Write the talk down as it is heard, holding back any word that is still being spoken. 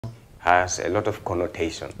has a lot of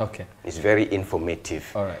connotation. Okay. It's very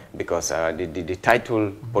informative. All right. Because the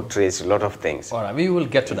title portrays a lot of things. All right, we will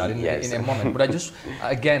get to that Yes. in a moment. But I just,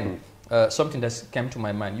 again, something that came to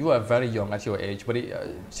my mind. You are very young at your age, but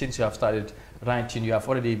since you have started writing, you have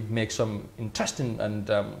already made some interesting and,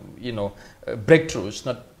 you know, breakthroughs,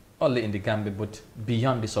 not only in the Gambia, but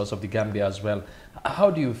beyond the source of the Gambia as well. How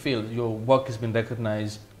do you feel your work has been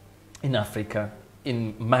recognized in Africa,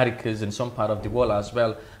 in Americas, and some part of the world as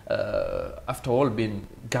well? After all,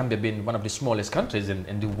 Gambia being one of the smallest countries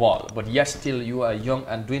in the world, but yet still you are young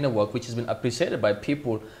and doing a work which has been appreciated by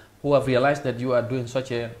people who have realized that you are doing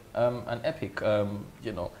such an epic,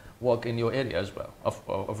 you know, work in your area as well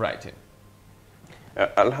of writing.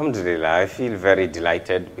 Alhamdulillah, I feel very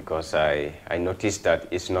delighted because I noticed that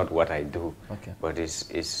it's not what I do, okay, but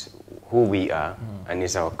it's who we are and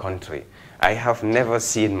it's our country. I have never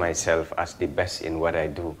seen myself as the best in what I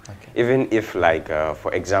do. Okay. Even if, like,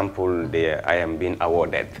 for example, I am being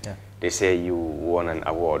awarded. Yeah. They say you won an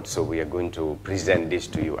award, so we are going to present this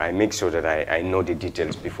to you. I make sure that I know the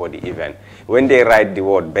details before the event. When they write the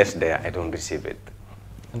word best there, I don't receive it.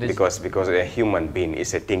 Because a human being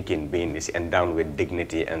is a thinking being, is endowed with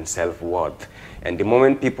dignity and self-worth. And the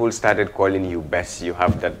moment people started calling you best, you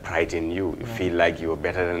have that pride in you. You feel like you're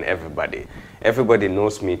better than everybody. Everybody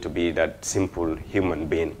knows me to be that simple human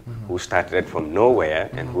being who started from nowhere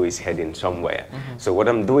and who is heading somewhere. So what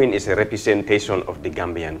I'm doing is a representation of the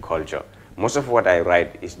Gambian culture. Most of what I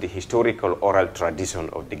write is the historical oral tradition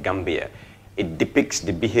of the Gambia. It depicts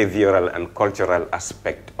the behavioral and cultural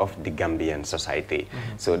aspect of the Gambian society.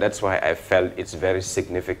 So that's why I felt it's very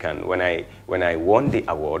significant. When I won the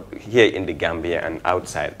award here in the Gambia and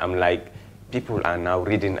outside, I'm like, people are now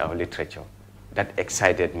reading our literature. That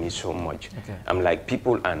excited me so much. Okay. I'm like,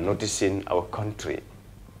 people are noticing our country.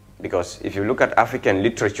 Because if you look at African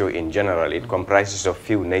literature in general, it comprises of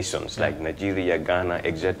few nations like Nigeria, Ghana,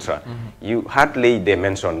 etc. You hardly they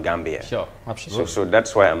mention Gambia. Sure, absolutely. So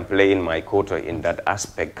that's why I'm playing my quota in that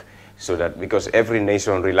aspect. So that because every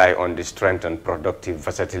nation rely on the strength and productive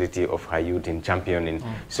versatility of her youth in championing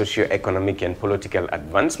socio-economic and political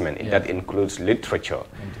advancement. Yeah. That includes literature.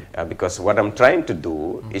 Because what I'm trying to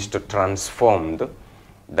do is to transform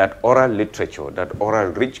that oral literature, that oral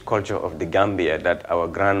rich culture of the Gambia that our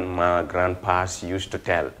grandpas used to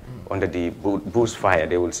tell. Under the bush fire,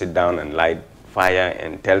 they will sit down and light fire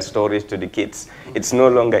and tell stories to the kids. It's no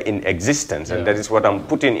longer in existence, and that is what I'm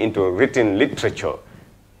putting into written literature.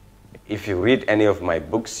 If you read any of my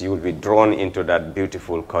books, you will be drawn into that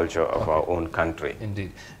beautiful culture of our own country.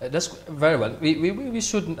 Indeed. That's very well. We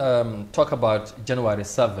should talk about January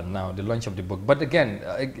 7 now, the launch of the book. But again,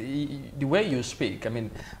 the way you speak, I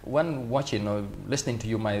mean, when watching or listening to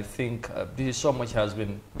you might think this is so much has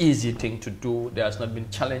been easy thing to do, there has not been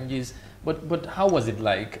challenges. But how was it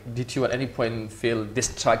like? Did you at any point feel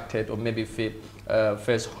distracted or maybe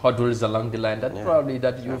face hurdles along the line that probably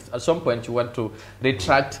that you at some point you want to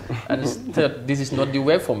retract and said, this is not the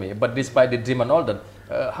way for me, but despite the dream and all that,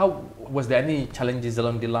 how was there any challenges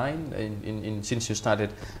along the line since you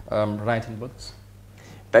started writing books?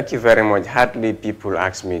 Thank you very much. Hardly people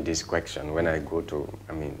ask me this question when I go to,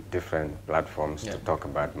 different platforms to talk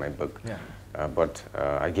about my book. Yeah. But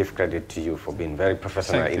I give credit to you for being very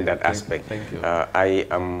professional in that aspect. Thank you. I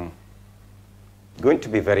am going to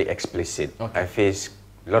be very explicit. Okay. I face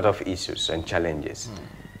a lot of issues and challenges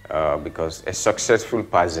because a successful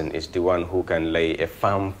person is the one who can lay a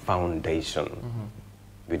firm foundation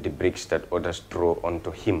with the bricks that others throw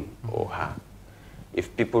onto him or her.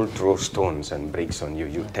 If people throw stones and bricks on you,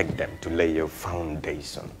 you take them to lay your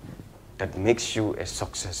foundation. That makes you a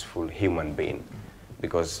successful human being.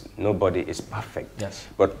 Because nobody is perfect. Yes.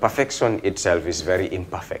 But perfection itself is very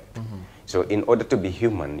imperfect. So in order to be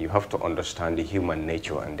human, you have to understand the human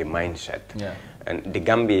nature and the mindset. Yeah. And the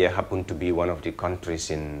Gambia happened to be one of the countries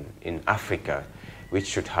in Africa which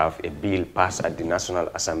should have a bill passed at the National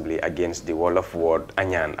Assembly against the Wolof word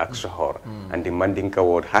Anyan ak Sohor and the Mandinka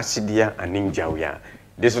word Hasidia and Ningjawya.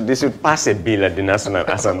 This would pass a bill at the National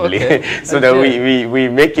Assembly so that we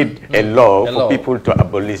make it a law for people to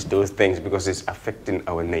abolish those things because it's affecting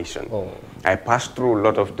our nation. I passed through a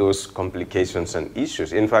lot of those complications and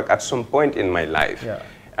issues. In fact, at some point in my life,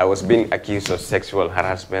 I was being accused of sexual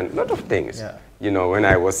harassment, a lot of things. You know, when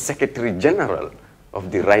I was Secretary General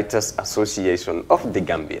of the Writers Association of the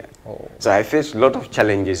Gambia. So I faced a lot of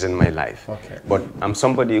challenges in my life. But I'm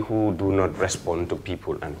somebody who do not respond to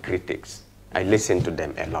people and critics. I listen to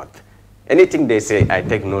them a lot. Anything they say, I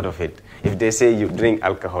take note of it. If they say you drink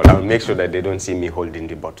alcohol, I'll make sure that they don't see me holding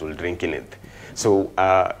the bottle, drinking it. So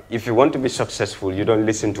if you want to be successful, you don't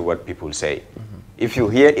listen to what people say. If you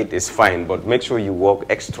hear it, it's fine, but make sure you work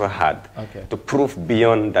extra hard to prove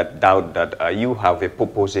beyond that doubt that you have a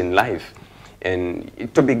purpose in life. And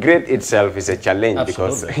to be great itself is a challenge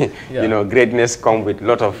because, you know, greatness comes with a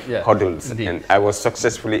lot of hurdles. Indeed. And I was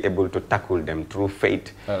successfully able to tackle them through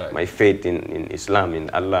faith, my faith in Islam,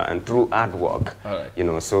 in Allah, and through hard work. You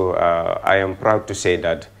know, so I am proud to say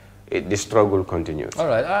that the struggle continues. All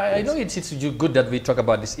right. I know it's good that we talk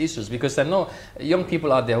about these issues because I know young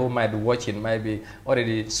people out there who might be watching might be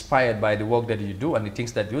already inspired by the work that you do and the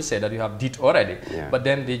things that you say that you have did already. But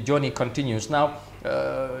then the journey continues. Now,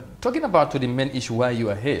 talking about the main issue why you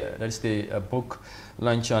are here, that is the book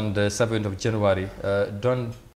launched on the 7th of January, done